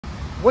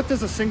What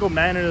does a single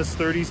man in his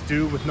 30s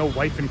do with no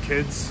wife and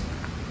kids?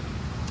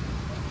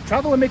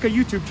 Travel and make a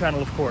YouTube channel,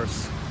 of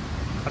course.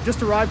 I've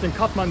just arrived in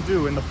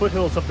Kathmandu in the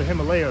foothills of the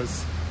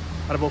Himalayas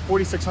at about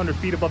 4,600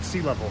 feet above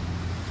sea level.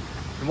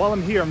 And while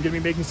I'm here, I'm going to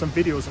be making some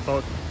videos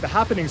about the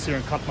happenings here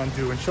in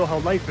Kathmandu and show how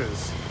life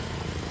is.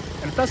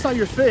 And if that's not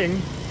your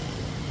thing,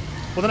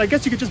 well then I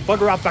guess you could just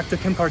bugger out back to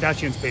Kim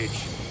Kardashian's page.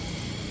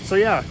 So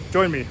yeah,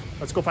 join me.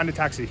 Let's go find a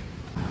taxi.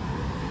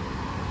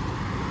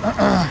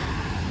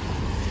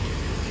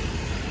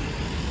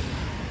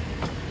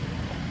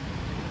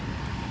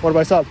 What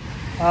भाई साहब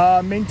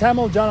मैं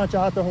Tamil जाना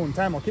चाहता हूँ.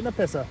 Tamil कितना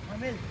पैसा?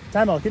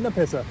 Tamil कितना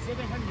पैसा?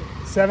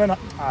 700.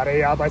 अरे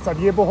यार भाई साहब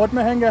ये बहुत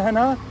महंगा है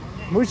ना.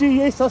 मुझे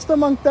ये सस्ता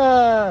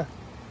मांगता.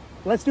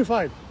 Let's do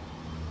 5.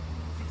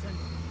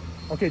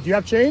 600. Okay, do you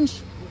have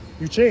change?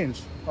 You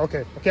change.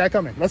 Okay, I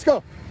come in. Let's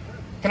go.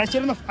 Can I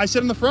sit in the? I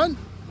sit in the front.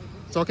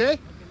 It's okay.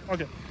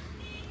 Okay.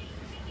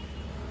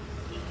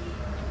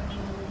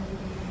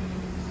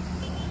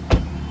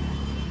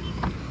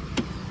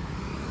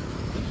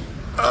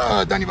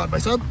 Dhanyavad bhai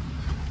sahab.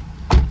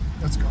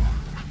 Let's go.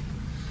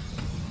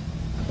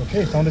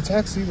 Okay, found a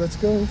taxi. Let's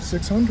go.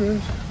 600.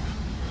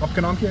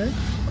 आपका नाम क्या है?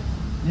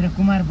 मेरा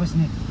कुमार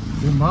बसने.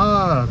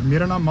 कुमार.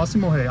 मेरा नाम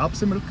Masimo है.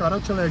 आपसे मिलकर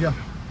अच्छा लगेगा.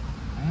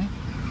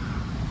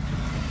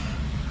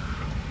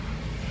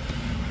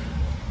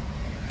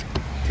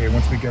 Okay,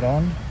 once we get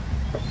on.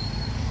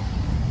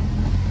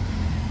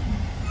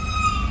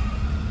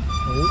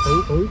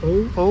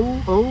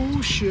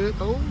 Oh shit.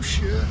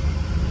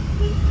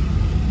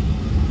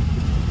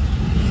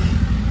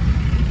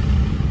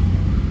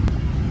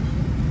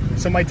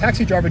 So my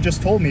taxi driver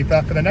just told me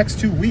that for the next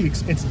 2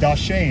 weeks it's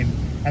Dashain,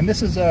 and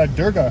this is a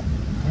Durga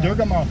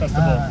Ma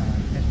festival.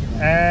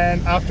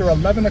 And after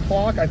 11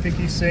 o'clock, I think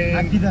he's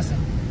saying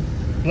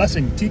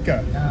blessing,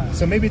 Tika.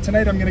 So maybe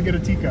tonight I'm gonna get a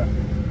Tika.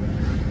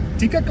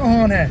 Tika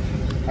kahan hai?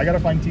 I gotta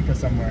find Tika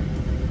somewhere.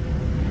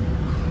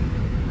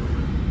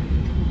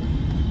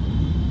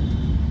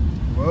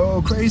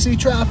 Whoa, crazy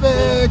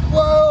traffic!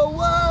 Whoa,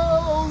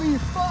 holy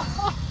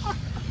fuck!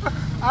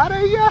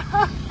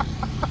 Araya!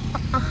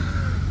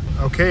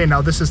 Okay,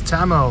 now this is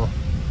Tamil,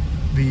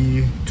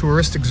 the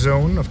touristic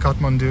zone of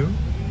Kathmandu.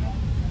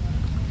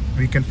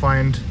 We can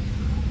find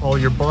all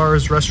your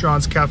bars,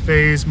 restaurants,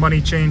 cafes,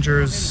 money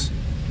changers,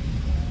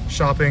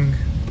 shopping,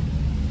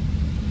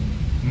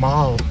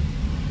 mall.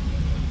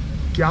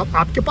 क्या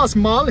आपके पास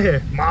माल है?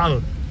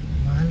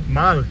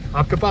 माल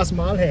आपके पास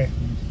माल है?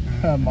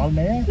 माल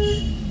नहीं है?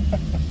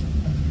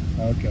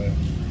 Okay,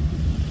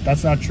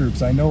 that's not true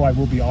because I know I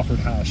will be offered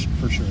hash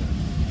for sure.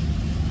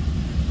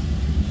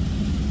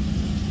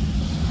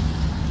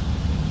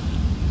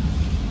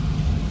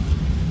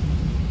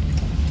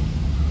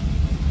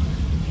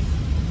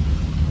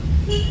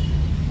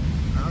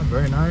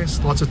 Very nice.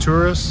 Lots of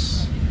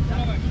tourists.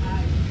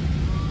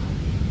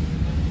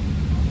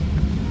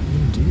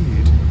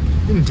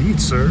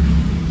 Indeed, sir.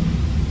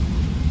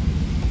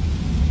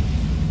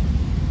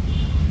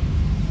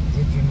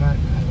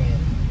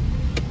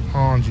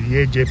 हाँ जी,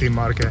 ये JP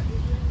mark है.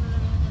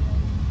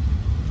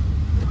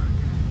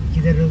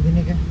 किधर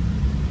रुकने का?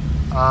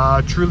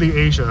 Truly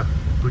Asia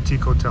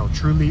boutique hotel.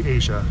 Truly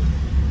Asia.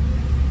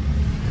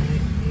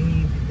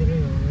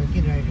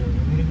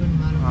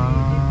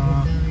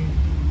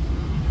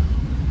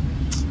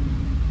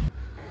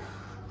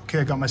 Okay,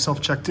 I got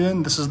myself checked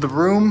in. This is the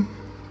room.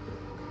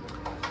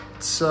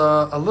 It's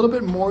a little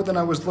bit more than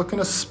I was looking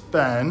to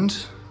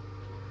spend,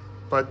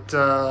 but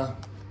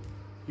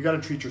you got to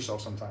treat yourself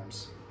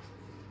sometimes.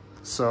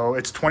 So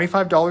it's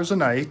 $25 a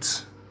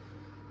night.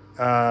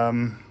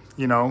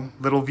 You know,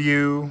 little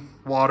view,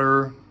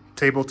 water,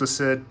 table to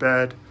sit,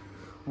 bed,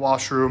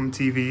 washroom,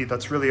 TV.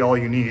 That's really all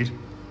you need.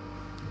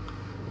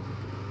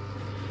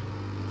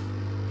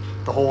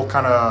 The whole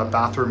kind of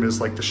bathroom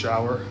is like the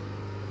shower.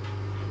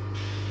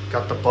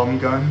 Got the bum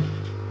gun.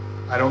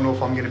 I don't know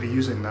if I'm going to be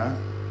using that.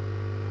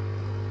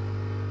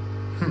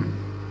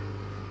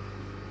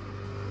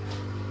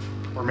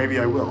 Or maybe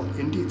I will.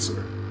 Indeed,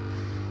 sir.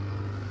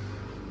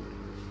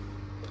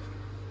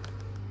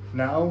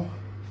 Now,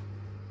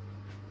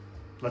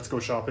 let's go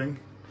shopping,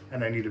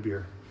 and I need a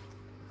beer.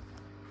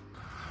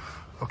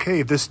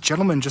 Okay, this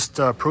gentleman just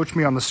approached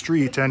me on the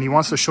street, and he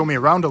wants to show me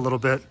around a little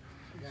bit.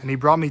 And he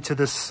brought me to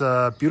this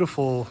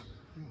beautiful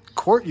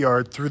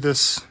courtyard through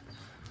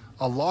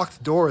a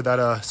locked door that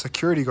a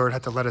security guard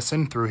had to let us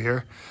in through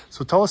here.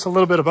 So tell us a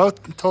little bit about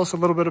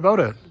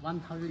it.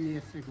 1,000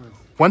 years ago.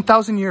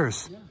 1,000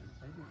 years? Yeah.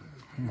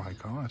 Oh my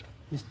God.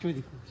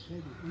 Historical. Yeah,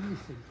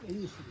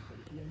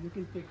 you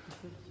can take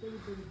very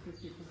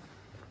beautiful.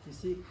 You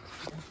see?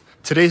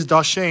 Today's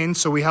Dashain,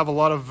 so we have a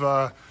lot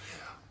of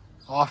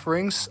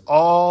offerings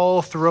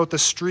all throughout the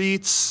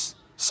streets,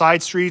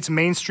 side streets,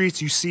 main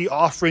streets. You see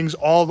offerings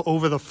all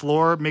over the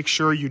floor. Make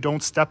sure you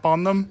don't step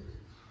on them.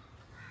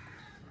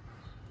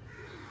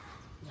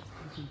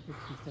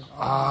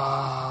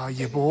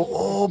 ये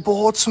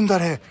बहुत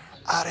सुंदर है.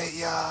 अरे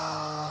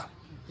यार.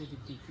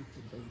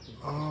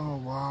 Oh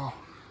wow.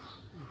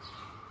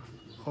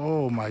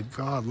 Oh my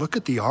God, look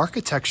at the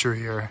architecture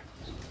here.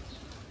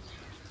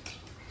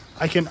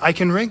 I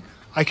can ring.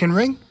 I can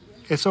ring.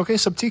 It's okay,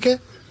 sab theek hai?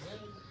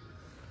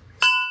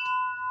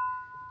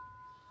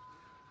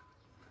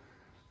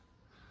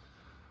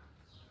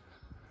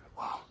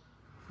 Wow.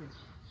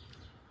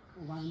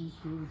 1,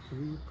 2,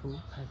 3, 4,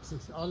 5,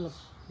 6. All of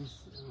this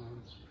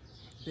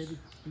very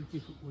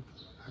beautiful wood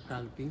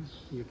carving.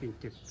 You can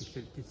take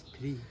picture. It's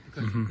free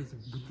because it is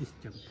a Buddhist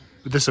temple.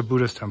 This is a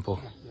Buddhist temple.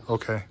 Yeah, yeah.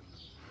 Okay.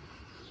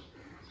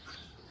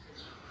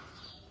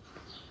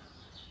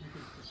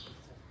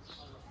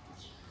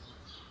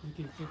 You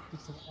can take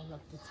picture. All of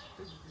this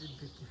very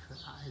beautiful.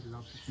 I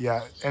love it.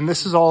 Yeah, and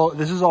this is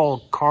all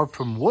carved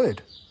from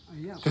wood.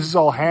 Yeah. This is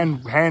all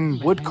hand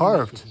wood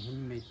carved.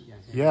 Handmade,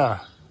 Yeah.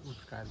 wood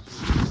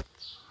carving.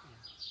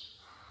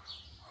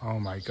 Oh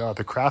my God,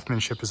 the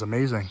craftsmanship is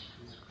amazing.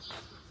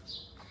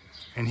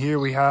 And here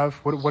we have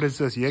what is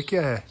this? Ye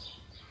kya hai?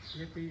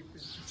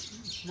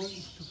 Small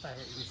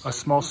stupa. A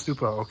small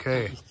stupa.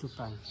 Okay.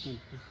 Stupa.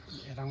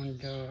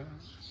 Around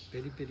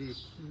very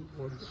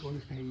old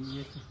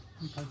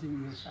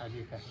 2,000 years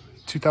ago.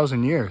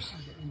 2,000 years.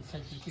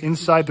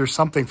 Inside there's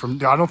something from.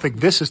 I don't think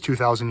this is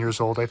 2,000 years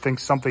old. I think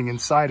something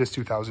inside is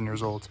 2,000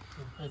 years old.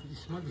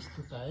 Small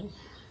stupa.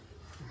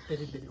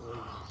 Very old.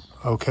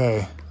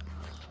 Okay.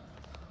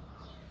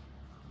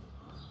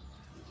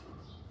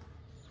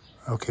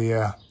 Okay,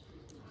 yeah.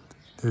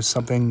 There's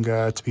something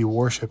to be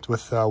worshipped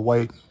with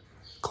white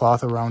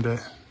cloth around it.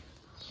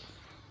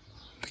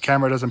 The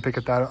camera doesn't pick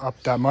it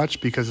up that much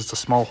because it's a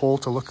small hole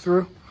to look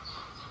through.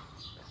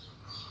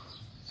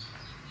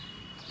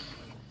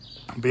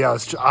 But yeah,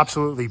 it's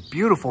absolutely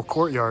beautiful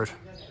courtyard.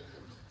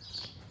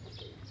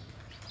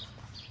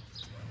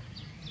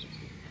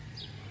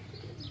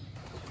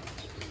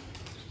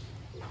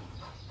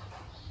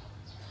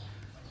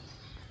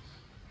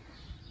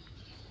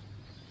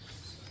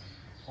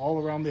 All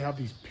around they have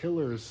these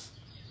pillars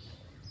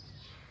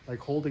like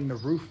holding the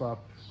roof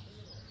up.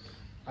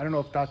 I don't know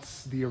if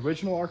that's the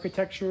original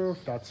architecture,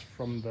 if that's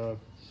from the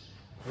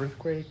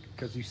earthquake,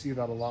 because you see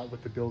that a lot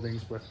with the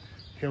buildings with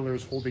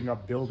pillars holding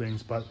up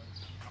buildings, but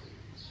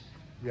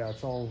yeah,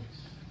 it's all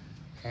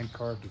hand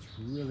carved. It's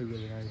really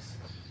nice.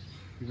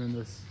 Even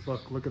this,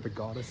 look at the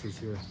goddesses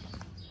here.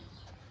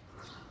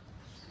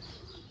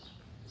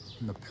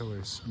 And the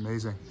pillars,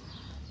 amazing.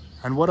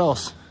 And what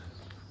else?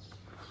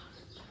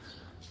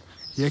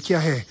 Ye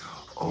kya hai?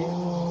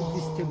 Oh,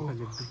 This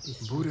temple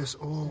is Buddhist.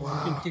 Oh, You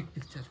wow. can take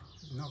picture.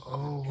 No.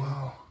 Oh,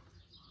 wow.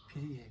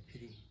 Free.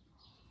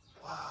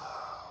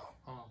 Wow.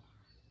 Oh,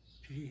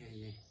 free है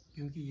ये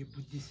क्योंकि ये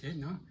Buddhist है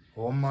ना.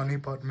 Om Mani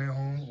Padme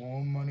Hum.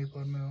 Om Mani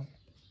Padme Hum.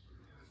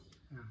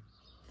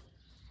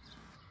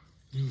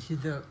 You see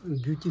the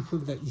beautiful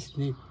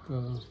snake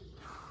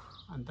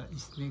and the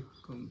snake.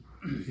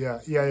 Yeah.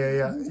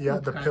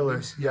 The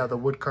pillars. Yeah, the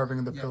wood carving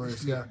of the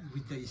pillars. Yeah.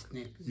 With the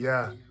snake.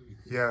 Yeah.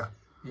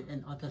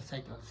 And other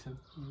side also.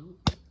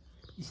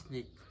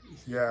 Snake.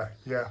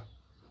 Yeah.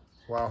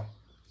 Wow.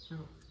 So,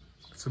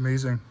 It's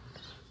amazing.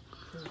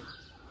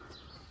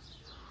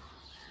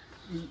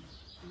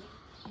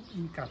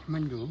 in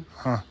Kathmandu,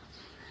 Huh.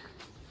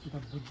 the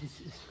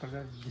Buddhist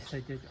scholar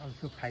decided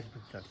also 5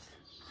 Buddhas.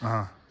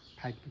 Uh-huh.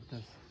 5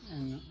 Buddhas.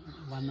 And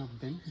one of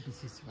them,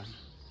 this is one.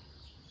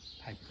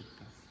 5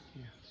 Buddhas.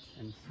 Yeah.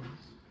 And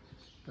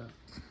so,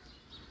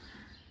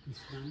 this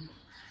one,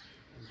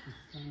 and this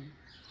one,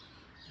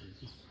 and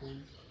this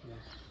one. Yeah.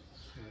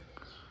 So,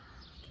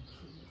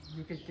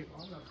 you can take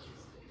all of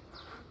this.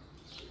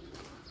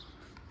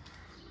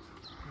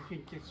 You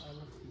can take all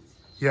of this.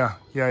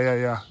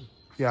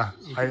 Yeah.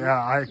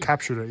 I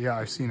captured it. Yeah,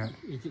 I've seen it.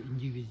 It's an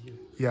individual.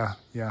 Yeah.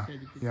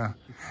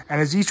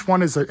 And is each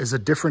one is a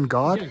different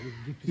god? Yeah,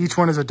 different. Each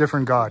one is a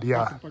different god.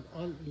 Yeah. But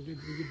all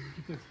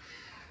because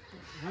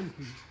one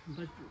thing,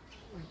 but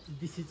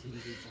this is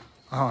Hinduism.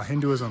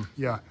 Hinduism.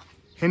 Yeah.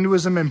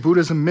 Hinduism and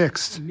Buddhism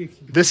mixed.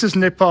 Mixed. This is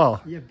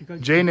Nepal. Yeah, because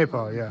Jai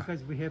Nepal. Yeah.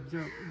 Because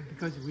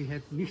we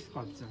have mixed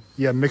culture.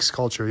 Yeah, mixed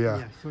culture.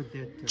 Yeah. So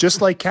that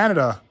Just like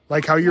Canada,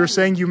 like how you were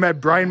saying you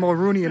met Brian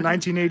Mulrooney in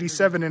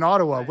 1987 in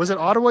Ottawa. Was it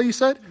Ottawa you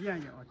said? yeah.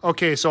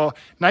 Okay, so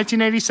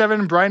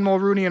 1987, Brian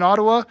Mulrooney in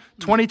Ottawa.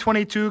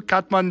 2022,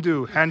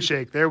 Kathmandu.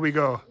 Handshake. There we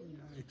go.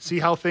 See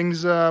how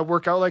things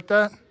work out like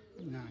that?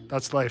 No.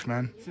 That's life,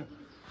 man.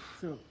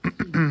 So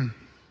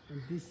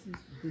this is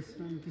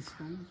this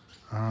one,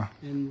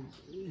 and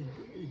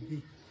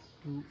the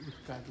two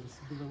gardens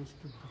belongs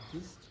to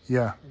Buddhist,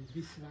 Yeah, and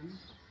this one,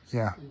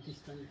 yeah, and this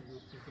one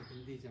belongs to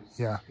Hinduism.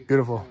 yeah. Because,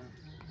 Beautiful.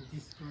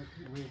 This god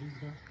wearing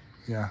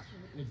Yeah.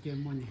 the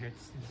demon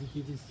heads.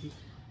 Did you see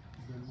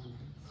demon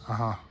heads?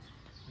 Uh-huh.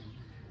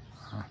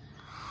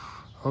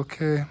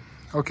 Okay.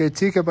 Okay,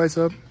 ठीक है भाई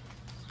साहब.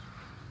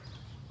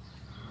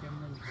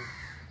 Demon heads.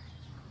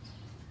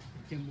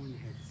 Demon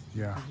heads.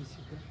 Yeah. Did you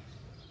see that?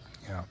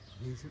 Yeah.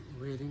 He's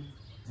wearing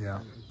Yeah.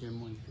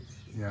 demon heads.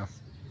 Yeah.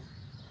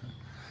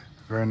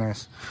 Very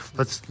nice.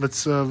 Let's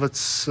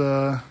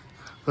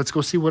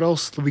go see what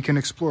else we can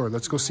explore.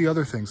 Let's go see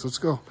other things. Let's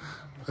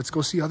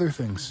go see other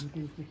things. You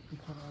can take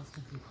picture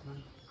also this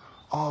one.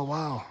 Oh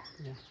wow.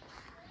 Yeah.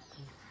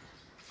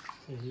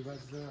 So he was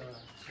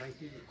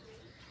writing.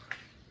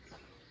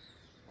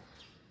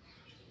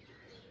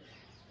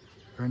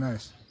 Very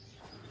nice.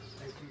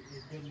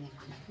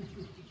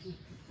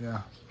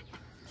 Yeah.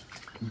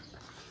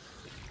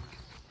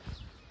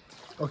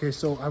 Okay,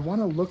 so I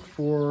want to look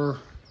for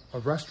a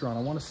restaurant.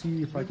 I want to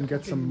see if I can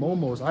get some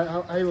momos. I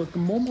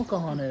momo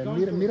kahan hai.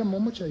 Mera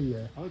momo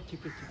chahiye.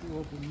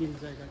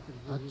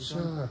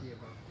 Acha.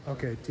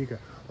 Okay, tika.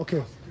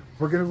 Okay,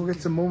 we're gonna go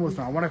get some momos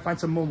now. I want to find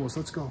some momos.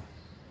 Let's go.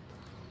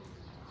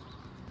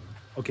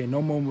 Okay,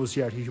 no momos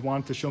yet. He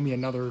wanted to show me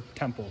another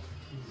temple.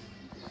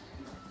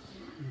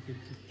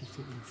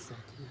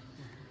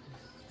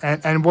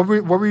 And what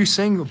were you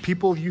saying?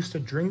 People used to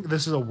drink.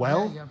 This is a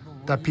well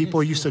that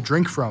people used to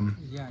drink from.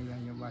 Yeah,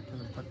 water,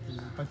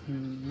 but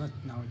not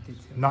nowadays.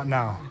 Not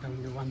now.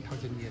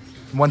 1,000 years.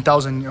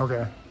 1,000.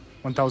 Okay,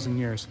 1,000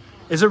 years.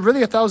 Is it really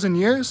 1,000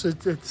 years?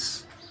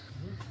 It's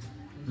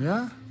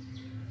yeah.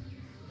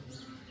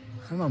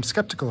 I don't know. I'm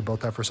skeptical about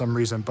that for some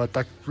reason, but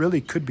that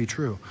really could be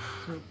true.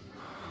 So,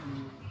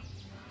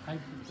 I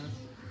Buddhas,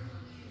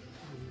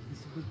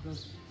 this Buddha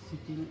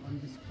sitting on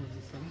this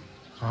position.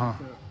 Uh-huh.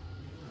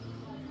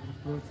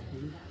 Approach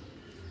him,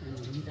 and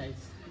he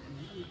writes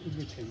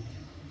elephant.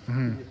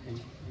 Elephant.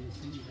 You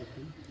see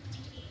elephant.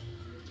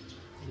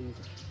 And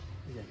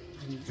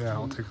Yeah,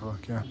 I'll take a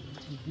look. Yeah.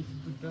 This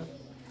Buddha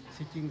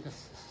sitting the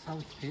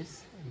south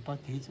face, but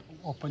his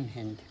open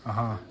hand.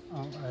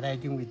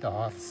 Riding with the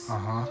horse.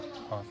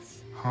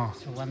 Horse.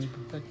 So one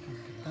Buddha, two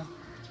Buddha.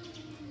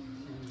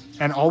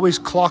 And always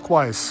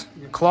clockwise.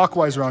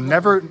 Clockwise around.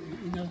 Never.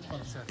 In our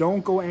culture.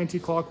 Don't go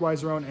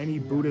anti-clockwise around any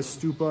Buddhist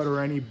stupa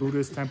or any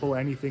Buddhist temple,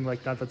 anything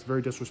like that. That's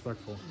very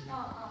disrespectful.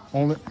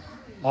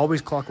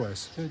 Always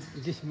clockwise. So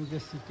this Buddha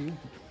sitting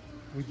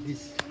with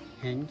this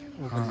hand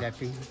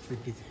overlapping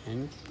with his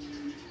hand,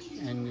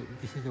 and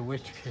this is the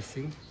west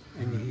facing,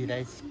 and he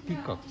rides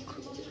peacock.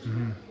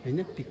 You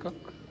know peacock,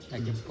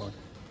 like a bird.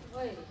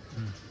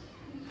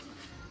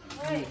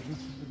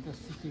 This Buddha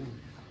sitting,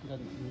 the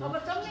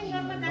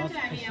north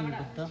facing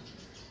Buddha,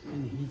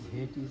 and his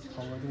head is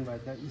covered by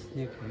the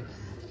snake heads.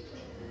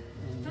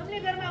 And on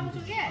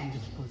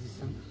this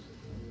position,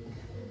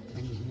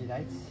 and he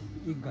rides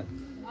eagle.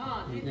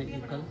 He's an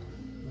eagle.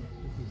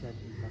 These are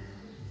eagle.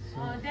 So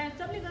there are 5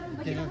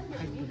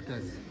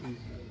 Buddhas in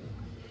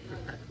the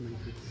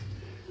Kathmandu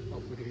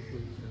according to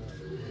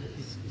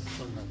this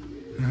scholar.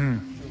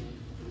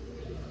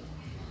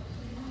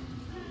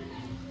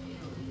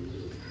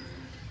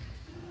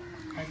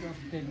 I don't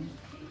tell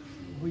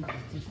we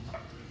visit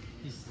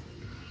this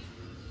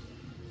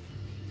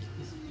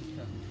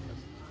Buddha.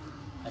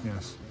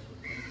 Yes.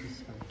 This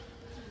one,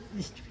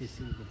 east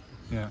facing Buddha.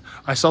 Yeah.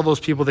 I saw those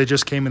people. They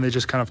just came and they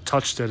just kind of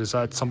touched it. Is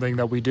that something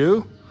that we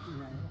do?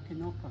 Okay,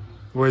 no problem.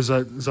 Or is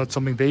that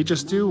something they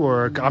just do?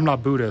 Or I'm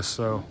not Buddhist,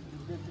 so.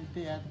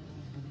 They are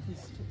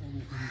Buddhist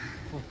and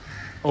both.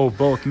 Oh,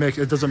 both mixed.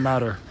 It doesn't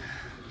matter.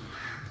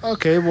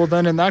 Okay, well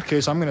then in that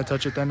case, I'm gonna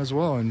touch it then as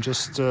well and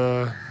just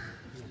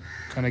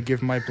kind of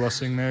give my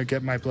blessing there.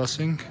 Get my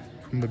blessing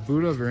from the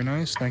Buddha. Very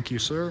nice. Thank you,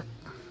 sir.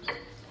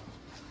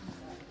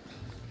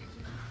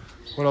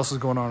 What else is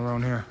going on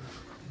around here?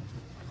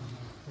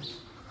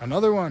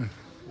 Another one.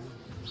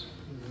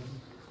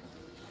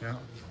 Yeah.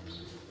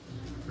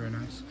 Very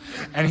nice.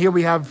 And here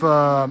we have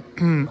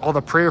all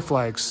the prayer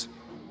flags.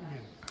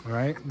 All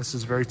right. This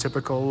is very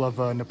typical of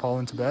Nepal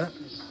and Tibet.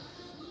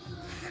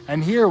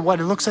 And here, what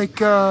it looks like,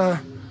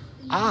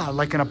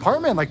 like an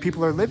apartment, like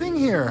people are living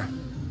here.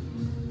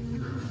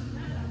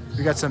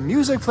 We got some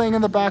music playing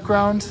in the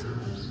background.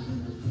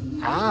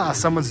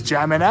 Someone's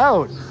jamming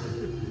out.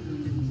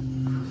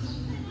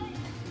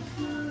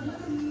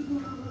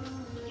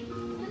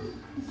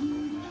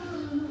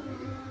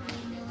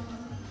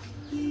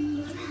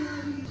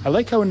 I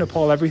like how in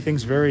Nepal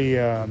everything's very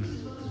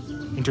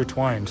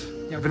intertwined.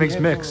 Yeah, Everything's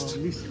mixed.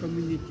 Mixed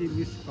community,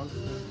 mixed culture.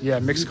 Yeah,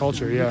 mixed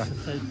culture, yeah. Mixed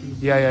society.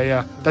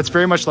 Yeah. That's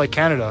very much like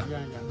Canada.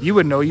 Yeah. You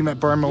would know, you met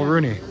Bar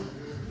Mulrooney.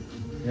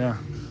 Yeah.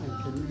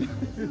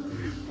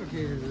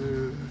 Okay,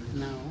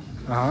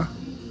 now.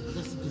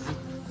 Just visit,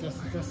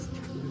 just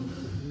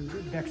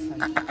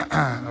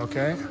backside.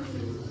 Okay.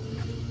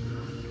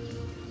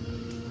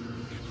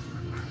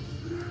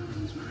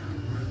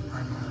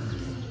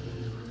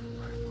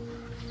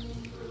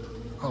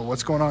 Oh,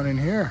 what's going on in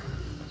here?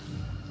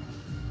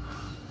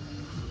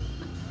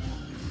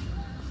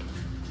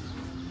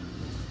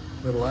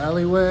 Little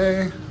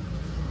alleyway.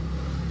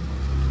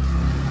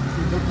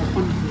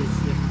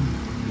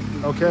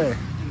 Okay.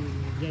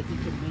 This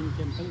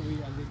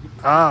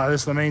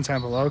is the main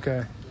temple.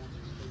 Okay.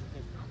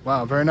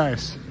 Wow, very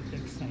nice.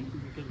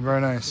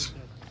 Very nice.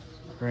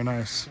 Very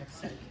nice.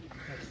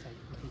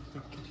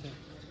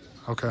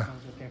 Okay.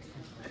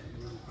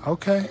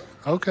 Okay.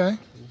 Okay.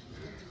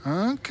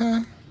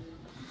 Okay.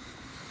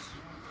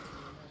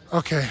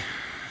 Okay.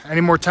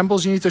 Any more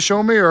temples you need to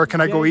show me, or can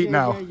I go eat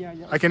now? Yeah.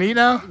 I can eat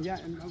now? Yeah.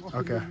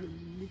 Okay.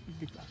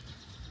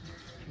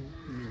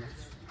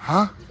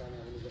 Huh?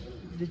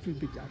 Little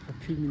bit after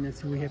 3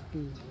 minutes, we have to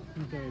do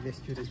the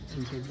restaurant.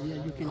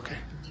 Yeah, you can. Okay.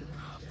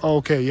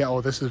 Okay. Yeah.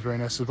 Oh, this is very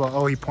nice as well.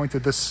 Oh, he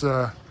pointed this.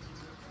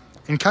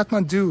 In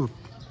Kathmandu,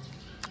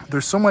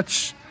 there's so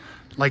much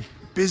like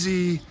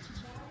busy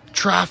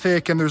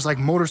traffic and there's like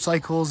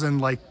motorcycles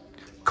and like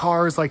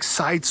cars like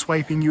side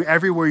swiping you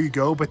everywhere you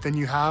go. But then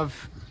you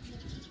have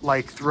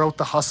like throughout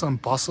the hustle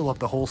and bustle of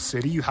the whole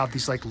city, you have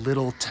these like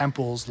little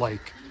temples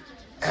like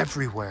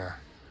everywhere.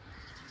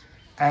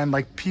 And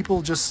like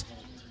people just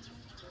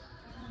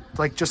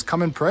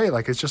come and pray.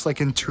 Like it's just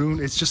like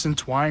it's just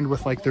entwined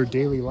with like their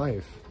daily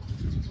life.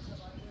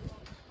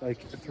 Like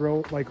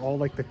throughout like all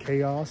like the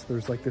chaos,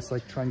 there's like this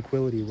like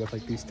tranquility with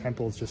like these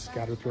temples just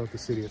scattered throughout the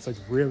city. It's like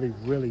really,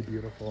 really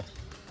beautiful.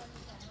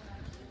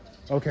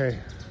 Okay.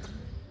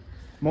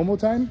 Momo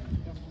time?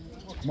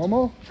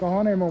 Momo?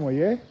 Kahan hai Momo,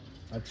 yeah?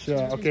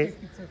 Acha, okay.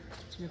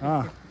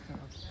 Ah,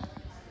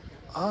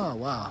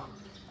 wow.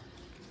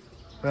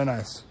 Very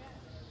nice.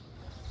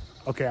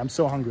 Okay, I'm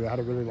so hungry. I had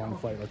a really long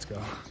flight. Let's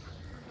go.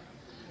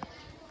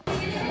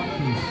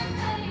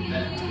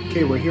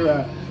 Okay, we're here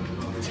at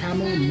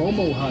Tamil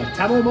Momo Hut.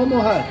 Tamil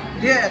Momo Hut.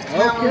 Yes.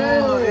 Okay.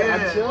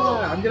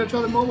 Yeah. I'm gonna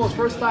try the momos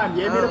first time.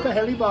 Yeah, mera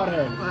pehli baar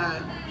hai.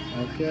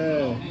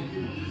 Okay.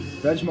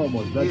 Veg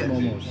momos.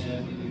 Momos.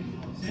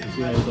 Let's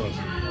see how it goes.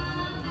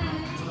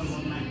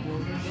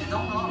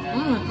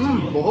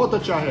 बहुत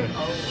अच्छा है.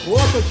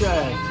 बहुत अच्छा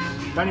है.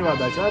 धन्यवाद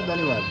भाई साहब.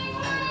 धन्यवाद.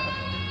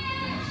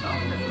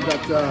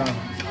 Got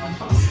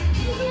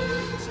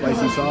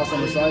spicy sauce on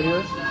the side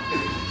here.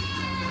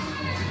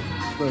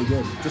 Very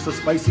good. Just a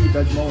spicy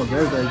veg momo.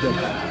 Very, very good.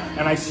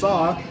 And I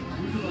saw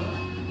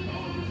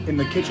in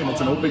the kitchen,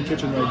 it's an open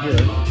kitchen right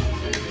here.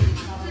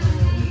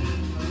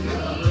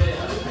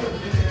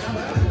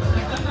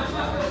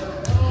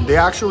 They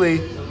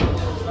actually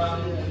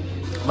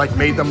like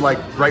made them like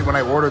right when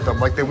I ordered them.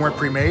 Like they weren't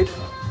pre-made.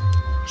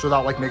 So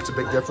that like makes a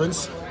big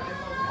difference.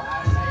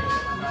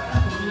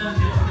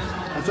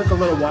 It took a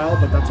little while,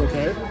 but that's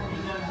okay.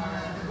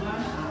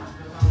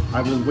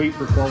 I will wait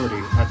for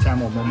quality at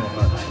Tamil Momo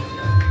Hut.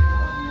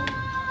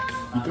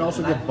 You can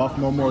also get buff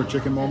momo or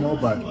chicken momo,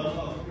 but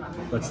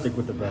let's stick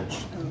with the veg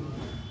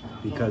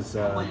because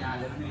health.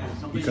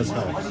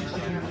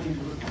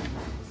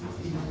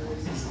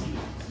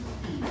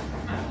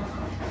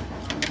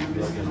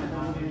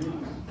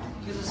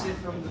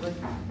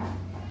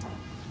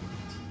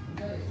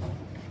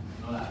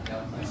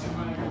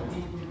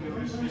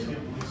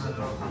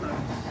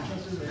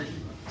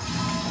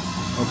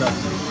 Okay.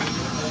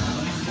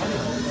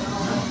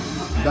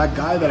 That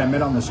guy that I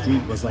met on the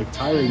street was like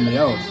tiring me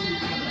out.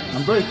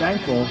 I'm very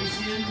thankful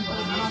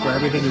for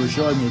everything he was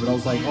showing me, but I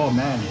was like, oh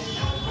man,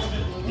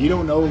 you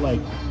don't know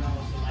like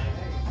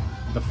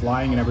the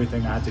flying and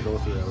everything I had to go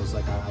through. I was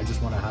like, I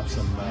just want to have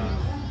some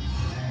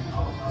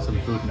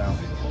food now.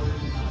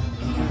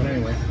 But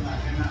anyway,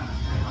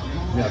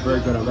 yeah, very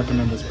good. I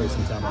recommend this place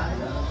in Tamil.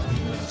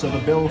 So the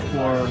bill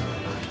for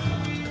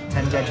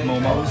 10 veg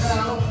momos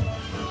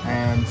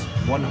and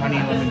 1 honey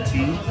lemon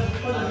tea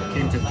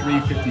came to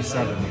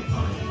 $3.57,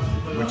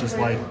 which is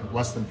like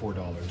less than $4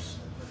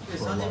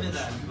 for a lunch,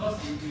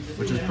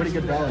 which is pretty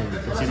good value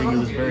considering it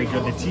was very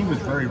good. The tea was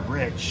very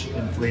rich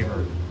in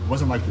flavor. It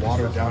wasn't like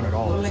watered down at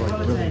all. It was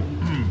like really,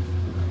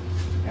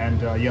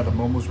 and yeah, the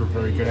momos were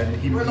very good. And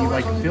he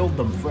like filled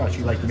them fresh.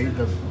 He filled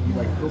the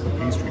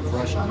pastry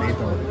fresh and made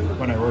them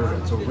when I ordered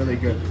it. So really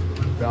good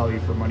value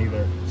for money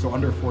there. So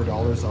under $4,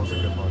 that was a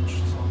good lunch.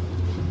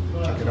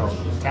 So check it out,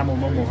 Tamil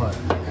Momo Hut.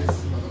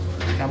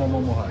 Tamil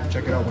Momo Hut.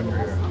 Check it out when you're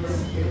here.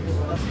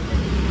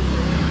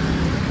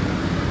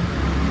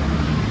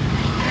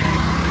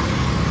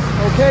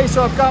 Okay,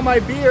 so I've got my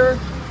beer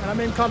and I'm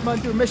in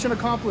Kathmandu. Mission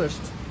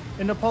accomplished.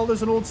 In Nepal,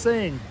 there's an old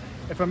saying: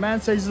 if a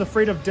man says he's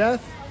afraid of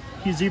death,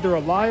 he's either a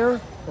liar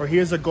or he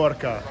is a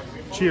Gorkha.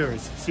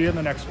 Cheers. See you in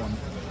the next one.